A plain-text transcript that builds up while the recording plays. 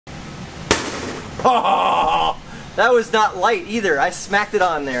Oh, that was not light either. I smacked it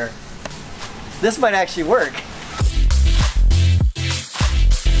on there. This might actually work.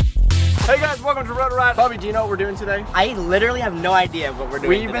 Hey guys, welcome to Rotor Riot. Bubby, do you know what we're doing today? I literally have no idea what we're doing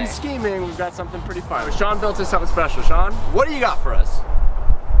We've been scheming. We've got something pretty fun. Shawn built us something special. Shawn, what do you got for us?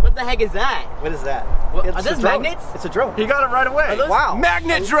 What the heck is that? What is that? Are those magnets? It's a drone. He got it right away. Wow.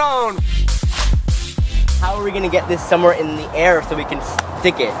 Magnet drone! How are we gonna get this somewhere in the air so we can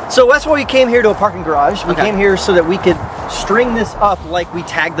stick it? So that's why we came here to a parking garage. We came here so that we could string this up like we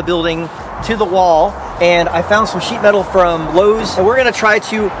tagged the building to the wall. And I found some sheet metal from Lowe's. And we're gonna try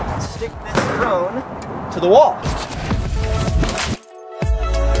to stick this drone to the wall.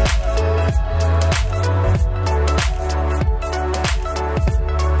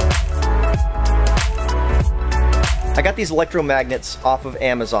 I got these electromagnets off of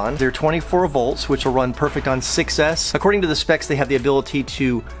Amazon. They're 24 volts, which will run perfect on 6S. According to the specs, they have the ability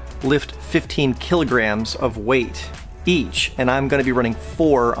to lift 15 kilograms of weight each, and I'm gonna be running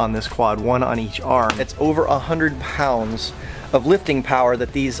 4 on this quad, 1 on each arm. It's over 100 pounds of lifting power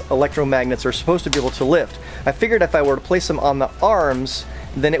that these electromagnets are supposed to be able to lift. I figured if I were to place them on the arms,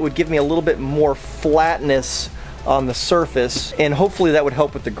 then it would give me a little bit more flatness on the surface, and hopefully that would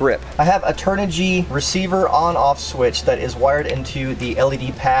help with the grip. I have a Turnigy receiver on-off switch that is wired into the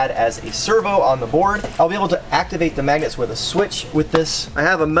LED pad as a servo on the board. I'll be able to activate the magnets with a switch with this. I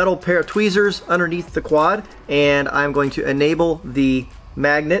have a metal pair of tweezers underneath the quad, and I'm going to enable the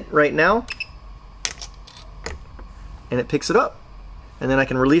magnet right now, and it picks it up. And then I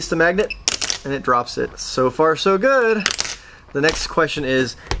can release the magnet, and it drops it. So far, so good. The next question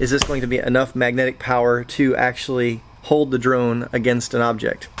is this going to be enough magnetic power to actually hold the drone against an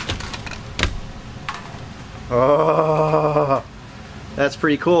object? Oh, that's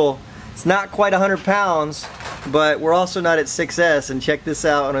pretty cool. It's not quite 100 pounds, but we're also not at 6S, and check this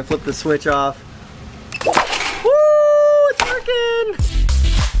out when I flip the switch off. Woo, it's working!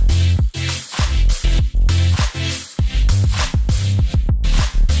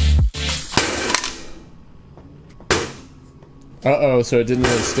 Uh-oh, so it didn't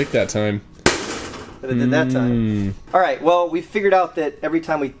really stick that time. But it did that time. Alright, well, we figured out that every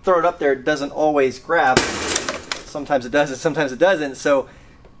time we throw it up there, it doesn't always grab. Sometimes it does, and sometimes it doesn't, so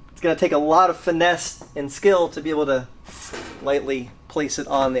it's going to take a lot of finesse and skill to be able to lightly place it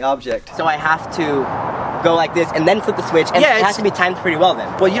on the object. So I have to go like this and then flip the switch, and yeah, it has to be timed pretty well then.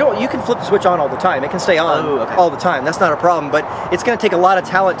 Well, you can flip the switch on all the time. It can stay on all the time. That's not a problem, but it's going to take a lot of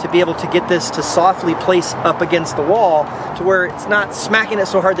talent to be able to get this to softly place up against the wall to where it's not smacking it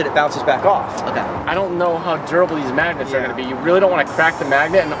so hard that it bounces back off. Okay. I don't know how durable these magnets are going to be. You really don't want to crack the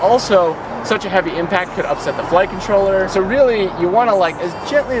magnet, and also such a heavy impact could upset the flight controller. So really, you want to, like, as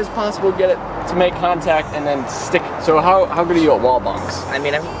gently as possible get it to make contact and then stick. So how good are you at wall bunks? I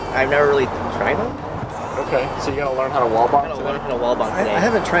mean, I've never really tried them. Okay, so you gotta learn how to wall bunk today? Learn how to wall bunk today. I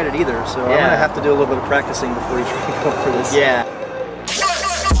haven't tried it either, so I'm gonna have to do a little bit of practicing before you go for this. Yeah.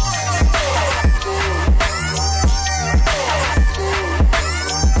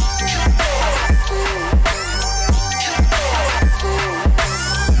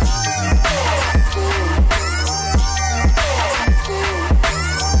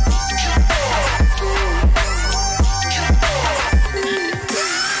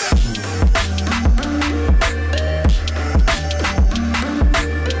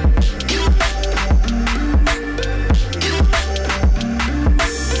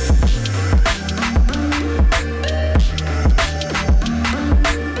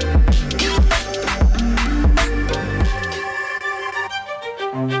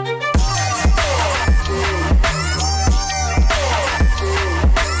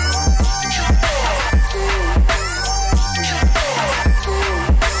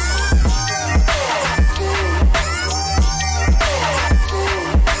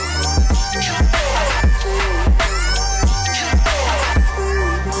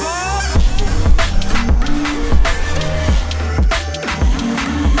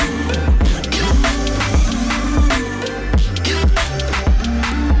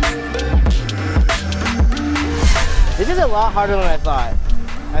 A lot harder than I thought.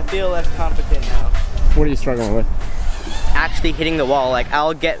 I feel less confident now. What are you struggling with? Actually hitting the wall. Like,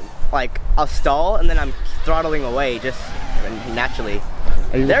 I'll get like a stall and then I'm throttling away just naturally.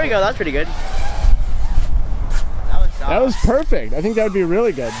 There we go, that's pretty good. That was perfect. I think that would be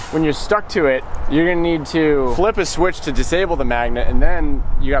really good. When you're stuck to it, you're gonna need to flip a switch to disable the magnet, and then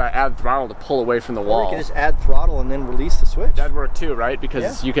you gotta add throttle to pull away from the wall. Or you can just add throttle and then release the switch. That'd work too, right?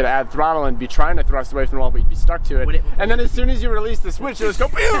 Because you could add throttle and be trying to thrust away from the wall, but you'd be stuck to it. And then as soon as you release the switch, you'll just go,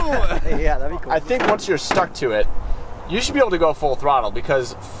 pew! Yeah, that'd be cool. I think once you're stuck to it, you should be able to go full throttle,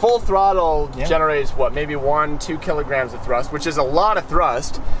 because full throttle generates what, maybe 1-2 kilograms of thrust, which is a lot of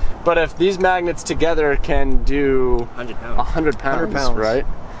thrust. But if these magnets together can do 100 pounds, right?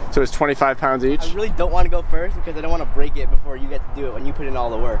 So it's 25 pounds each. I really don't want to go first because I don't want to break it before you get to do it when you put in all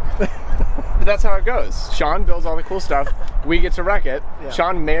the work. But that's how it goes. Shawn builds all the cool stuff. We get to wreck it. Yeah.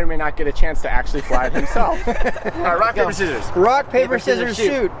 Shawn may or may not get a chance to actually fly it himself. All right, rock, paper, scissors. Rock, paper, scissors,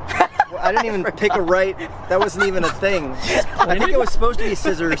 shoot. Well, I didn't even pick a right. That wasn't even a thing. I think it was supposed to be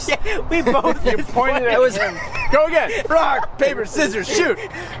scissors. Yeah, we both you pointed at him. Go again. Rock, paper, scissors, shoot.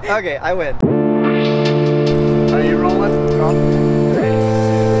 Okay, I win. Are you rolling?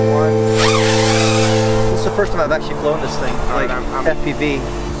 This is the first time I've actually flown this thing, like FPV.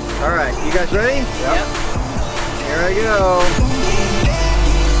 All right, you guys ready? Yep. Here I go.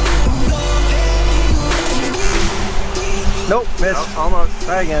 Nope, missed. Oh, almost.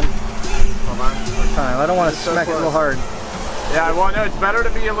 Try again. Hold on. One time. I don't want to smack it real hard. Yeah, well, no, it's better to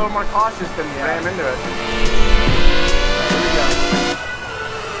be a little more cautious than ram into it.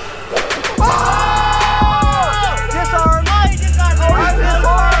 Disarm!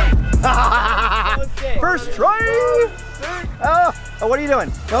 First try! Oh, what are you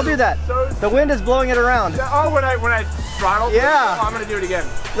doing? Don't do that. The wind is blowing it around. Oh, when I throttle? Yeah. Oh, I'm gonna do it again.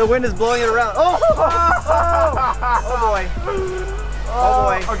 The wind is blowing it around. Oh! Oh boy. Oh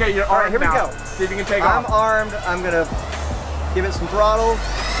boy. Okay, you're armed. All right, here we go. See if you can take off. I'm armed. I'm gonna give it some throttle.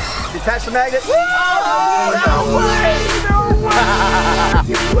 Detach the magnet. Oh, no way! No way!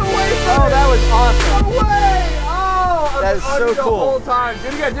 Oh, that was awesome. No way! Oh, that is so cool. The whole time. Do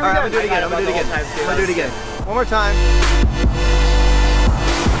it again. Do it again. I'm gonna do it again. I'm gonna do it again. I'm gonna do it again. One more time.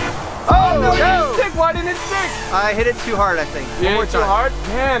 Oh no! It didn't stick. Why didn't it stick? I hit it too hard, I think. One more time. Too hard?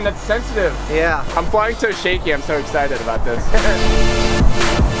 Man, that's sensitive. Yeah. I'm flying so shaky. I'm so excited about this.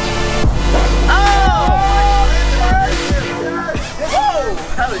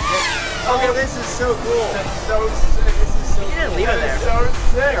 Oh, this is so cool. That's so sick. This is so You didn't leave it there. So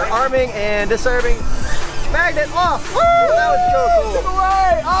sick. We're arming and disarming. Magnet off! Woo! That was so cool. Took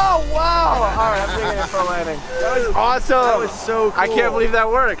away! Oh, wow! All right, I'm taking it for landing. That was awesome. That was so cool. I can't believe that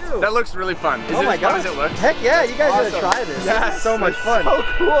worked. Dude. That looks really fun. Is oh it my as fun gosh. as it looks? Heck yeah, you guys awesome. gotta try this. Yes, This is so much fun. So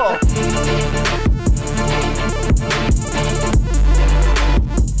cool.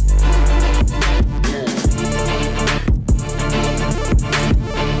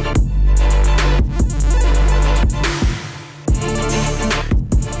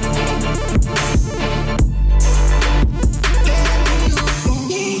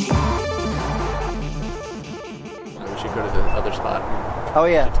 Oh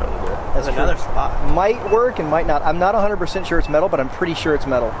yeah. Totally do it. That's another spot. Might work and might not. I'm not 100% sure it's metal, but I'm pretty sure it's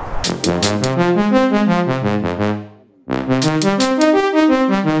metal.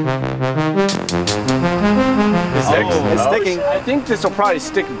 It's sticking. I think this will probably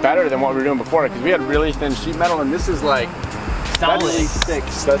stick better than what we were doing before, because we had really thin sheet metal, and this is like solid.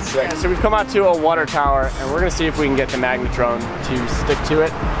 That's sick. So we've come out to a water tower, and we're gonna see if we can get the magnetron to stick to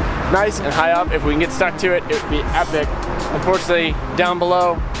it nice and high up. If we can get stuck to it, it would be epic. Unfortunately, down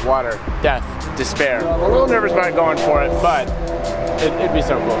below, water, death, despair. We're a little nervous about going for it, but it'd be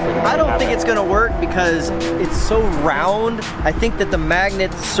so cool if we could. I don't think it's gonna work because it's so round. I think that the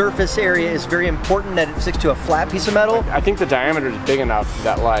magnet surface area is very important, that it sticks to a flat piece of metal. I think the diameter is big enough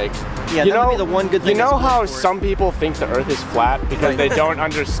that, like, yeah, that would be the one good thing. You know how some people think the Earth is flat because they don't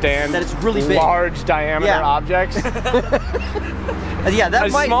understand that it's really big. Large diameter objects? Yeah, that a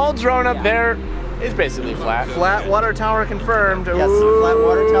small drone up there is basically flat. Flat water tower confirmed. Yes, flat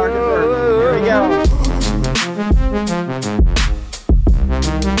water tower confirmed. Here we go.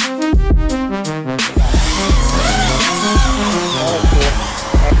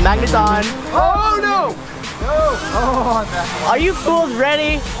 Magnet's on. Oh no! No! Oh, are you fools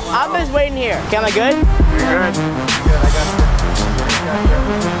ready? I'm just waiting here. Okay, am I good? You're good. Good, I got you.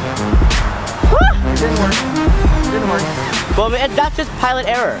 It didn't work. It didn't work. Well, that's just pilot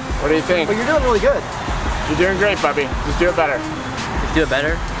error. What do you think? But you're doing really good. You're doing great, Bubby. Just do it better. Let's do it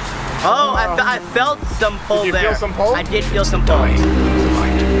better. Oh, I felt some pull there. Did you feel some pull? I did feel some pull.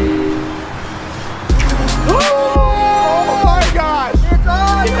 Oh my gosh! It's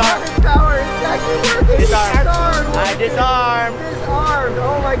on! Disarm. Tower, it's actually working! Disarm. Disarmed. I disarmed. Disarmed!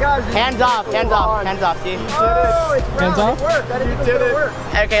 Oh my gosh! Hands off, hands off, hands off, see? Oh, it's round. Hands off? It worked. I didn't think it would work.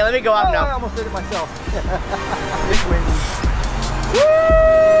 Okay, let me go up I now. almost did it myself. It's windy. Woo!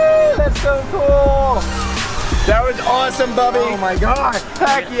 That's so cool! That was awesome, Bubby! Oh my gosh!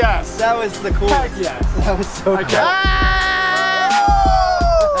 Heck yes! That was the coolest. Heck yes! That was so cool. That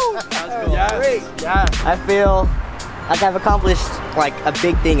was cool. Yes. Great. Yes. I feel like I've accomplished like a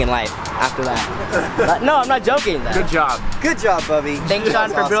big thing in life. after that. No, I'm not joking. Good job. Good job, Bubby. Thanks, Shawn,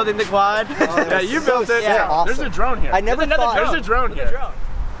 for building the quad. Yeah, you built it. Yeah. Awesome. There's a drone here. I never thought. There's a drone here.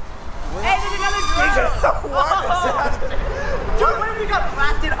 Hey, there's another drone! Dude, what if we got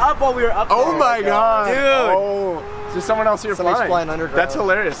blasted up while we were up there? Oh my god. Dude. Oh. There's someone else here Somebody's flying. flying underground. That's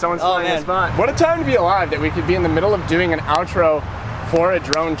hilarious. Someone's flying man. this spot. What a time to be alive that we could be in the middle of doing an outro for a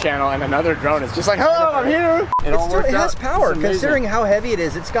drone channel and another drone is just like, hello, I'm here. It has power. Considering how heavy it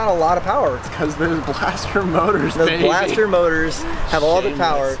is, it's got a lot of power. It's because those blaster motors, Those baby. blaster motors have all the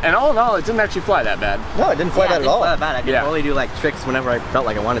power. And all in all, it didn't actually fly that bad. No, it didn't fly that at all. Fly that bad. I could only do like tricks whenever I felt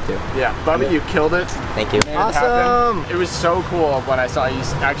like I wanted to. Yeah, Bubby, you killed it. Thank you. Made it happen. Awesome. It was so cool when I saw you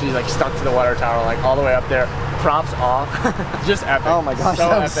actually like stuck to the water tower, like all the way up there. Props off. Just epic. Oh my gosh, so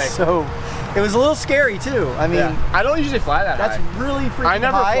that was epic. it was a little scary too. I mean, I don't usually fly that that's high. really freaking I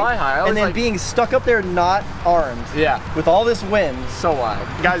never high. fly high. I And then like, being stuck up there not armed. Yeah. With all this wind. So wild.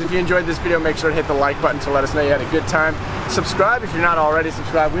 Guys, if you enjoyed this video, make sure to hit the like button to let us know you had a good time. Subscribe if you're not already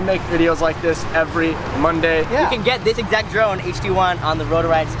subscribed. We make videos like this every Monday. Yeah. You can get this exact drone HD1 on the Rotor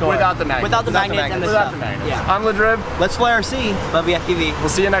Riot store. Without the magnets. Without the magnets and the Without stuff. the magnets. Yeah. I'm Drib. Let's fly RC. Bubby FPV. We'll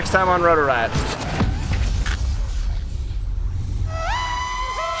see you next time on Rotor Riot.